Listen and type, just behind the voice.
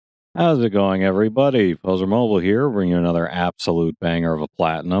How's it going, everybody? Pozermobil here, bringing you another absolute banger of a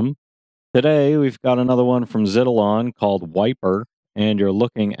platinum. Today, we've got another one from Zidalon called Wiper, and you're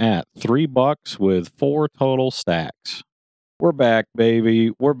looking at $3 with 4 total stacks. We're back,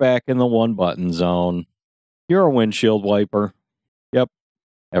 baby. We're back in the one button zone. You're a windshield wiper. Yep.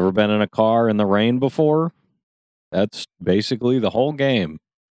 Ever been in a car in the rain before? That's basically the whole game.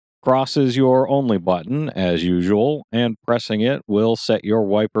 Cross is your only button, as usual, and pressing it will set your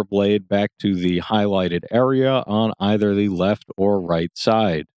wiper blade back to the highlighted area on either the left or right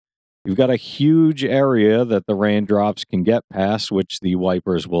side. You've got a huge area that the raindrops can get past, which the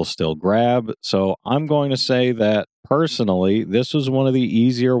wipers will still grab, so I'm going to say that, personally, this was one of the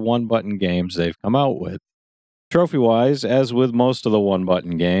easier one-button games they've come out with. Trophy-wise, as with most of the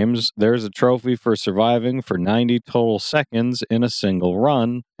one-button games, there's a trophy for surviving for 90 total seconds in a single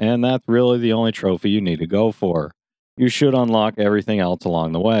run, and that's really the only trophy you need to go for. You should unlock everything else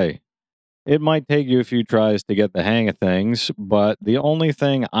along the way. It might take you a few tries to get the hang of things, but the only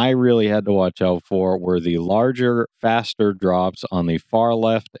thing I really had to watch out for were the larger, faster drops on the far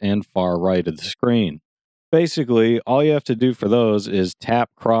left and far right of the screen. Basically, all you have to do for those is tap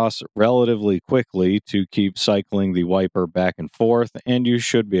cross relatively quickly to keep cycling the wiper back and forth, and you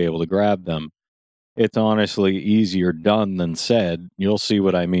should be able to grab them. It's honestly easier done than said. You'll see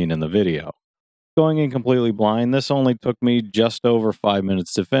what I mean in the video. Going in completely blind, this only took me just over 5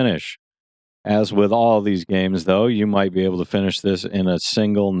 minutes to finish. As with all of these games, though, you might be able to finish this in a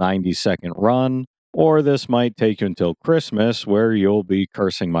single 90-second run, or this might take you until Christmas, where you'll be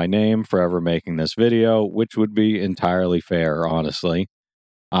cursing my name for ever making this video, which would be entirely fair, honestly.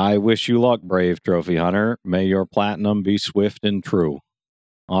 I wish you luck, brave trophy hunter. May your platinum be swift and true.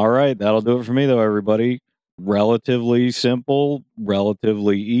 Alright, that'll do it for me, though, everybody. Relatively simple,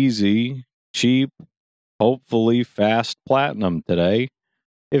 relatively easy, cheap, hopefully fast platinum today.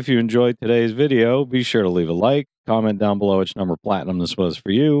 If you enjoyed today's video, be sure to leave a like, comment down below which number platinum this was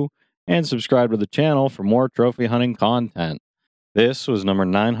for you, and subscribe to the channel for more trophy hunting content. This was number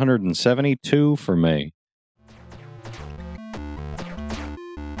 972 for me.